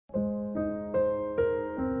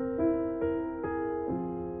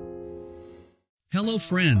Hello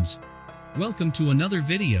friends! Welcome to another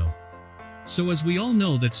video. So as we all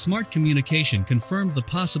know that Smart Communication confirmed the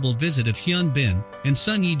possible visit of Hyun and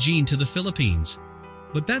son Yejin to the Philippines.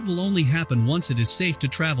 But that will only happen once it is safe to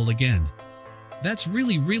travel again. That's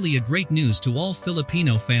really a great news to all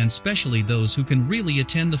Filipino fans, especially those who can really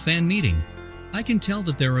attend the fan meeting. I can tell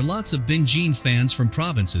that there are lots of BinJin fans from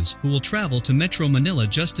provinces who will travel to Metro Manila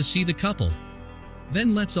just to see the couple.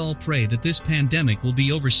 Then let's all pray that this pandemic will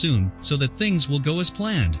be over soon, so that things will go as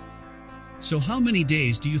planned. So how many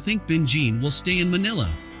days do you think BinJin will stay in Manila?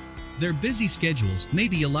 Their busy schedules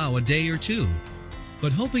maybe allow a day or two,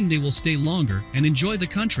 but hoping they will stay longer and enjoy the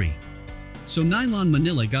country. So Nylon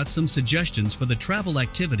Manila got some suggestions for the travel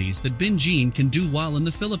activities that BinJin can do while in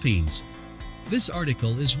the Philippines. This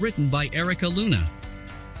article is written by Erica Luna.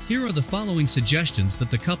 Here are the following suggestions that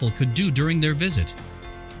the couple could do during their visit.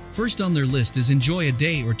 First on their list is enjoy a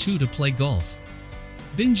day or two to play golf.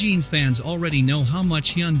 BinJin fans already know how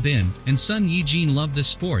much Hyun and son Yejin love this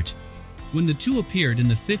sport. When the two appeared in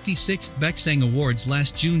the 56th Baeksang Awards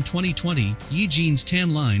last June 2020, Yejin's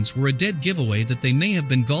tan lines were a dead giveaway that they may have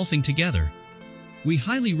been golfing together. We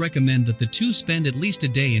highly recommend that the two spend at least a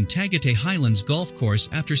day in Tagaytay Highlands golf course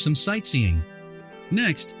after some sightseeing.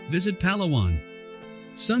 Next, visit Palawan.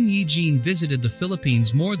 Son Yejin visited the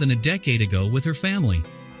Philippines more than a decade ago with her family.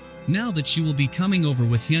 Now that she will be coming over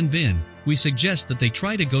with Hyun, we suggest that they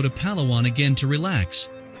try to go to Palawan again to relax.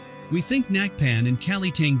 We think Nakpan and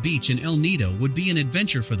Kalitang Beach in El Nido would be an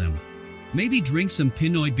adventure for them. Maybe drink some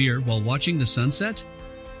Pinoy beer while watching the sunset?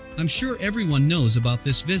 I'm sure everyone knows about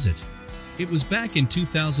this visit. It was back in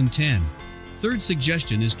 2010. Third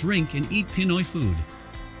suggestion is drink and eat Pinoy food.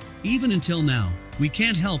 Even until now, we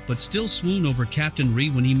can't help but still swoon over Captain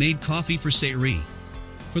Ri when he made coffee for Sayri.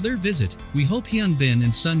 For their visit, we hope Hyun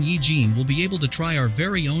and son Yejin will be able to try our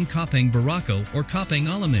very own Kapang Barako or Kapang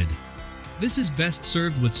Alamid. This is best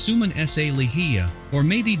served with Suman Sa Lihia, or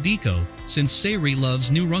maybe Biko, since Sayri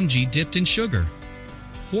loves Nurungji dipped in sugar.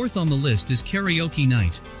 Fourth on the list is karaoke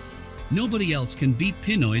night. Nobody else can beat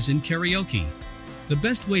Pinoys in karaoke. The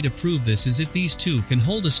best way to prove this is if these two can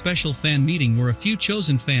hold a special fan meeting where a few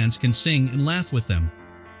chosen fans can sing and laugh with them.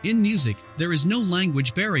 In music, there is no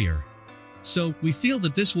language barrier. So, we feel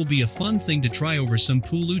that this will be a fun thing to try over some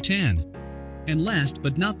pulutan. And last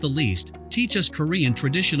but not the least, teach us Korean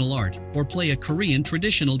traditional art, or play a Korean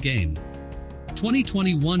traditional game.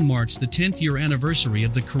 2021 marks the 10th year anniversary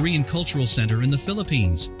of the Korean Cultural Center in the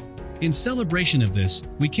Philippines. In celebration of this,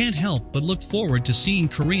 we can't help but look forward to seeing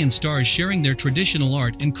Korean stars sharing their traditional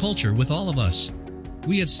art and culture with all of us.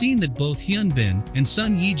 We have seen that both Hyun and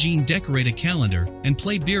son Yejin decorate a calendar and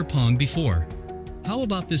play beer pong before. How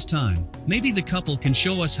about this time, maybe the couple can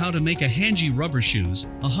show us how to make a Hanji rubber shoes,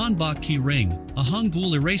 a hanbok key ring, a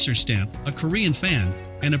Hangul eraser stamp, a Korean fan,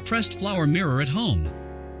 and a pressed flower mirror at home.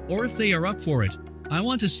 Or if they are up for it, I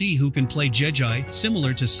want to see who can play Jejai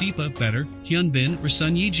similar to Sipa better, Hyun or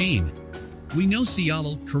son Yejin. We know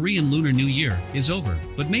Sialal, Korean Lunar New Year, is over,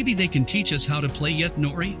 but maybe they can teach us how to play Yet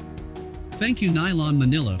Nori? Thank you Nylon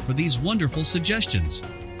Manila for these wonderful suggestions.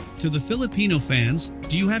 To the Filipino fans,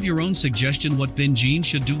 do you have your own suggestion what BinJin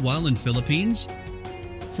should do while in Philippines?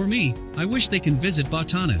 For me, I wish they can visit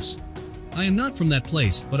Batanes. I am not from that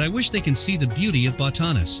place, but I wish they can see the beauty of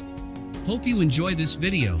Batanes. Hope you enjoy this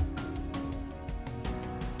video.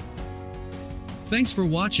 Thanks for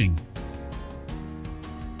watching.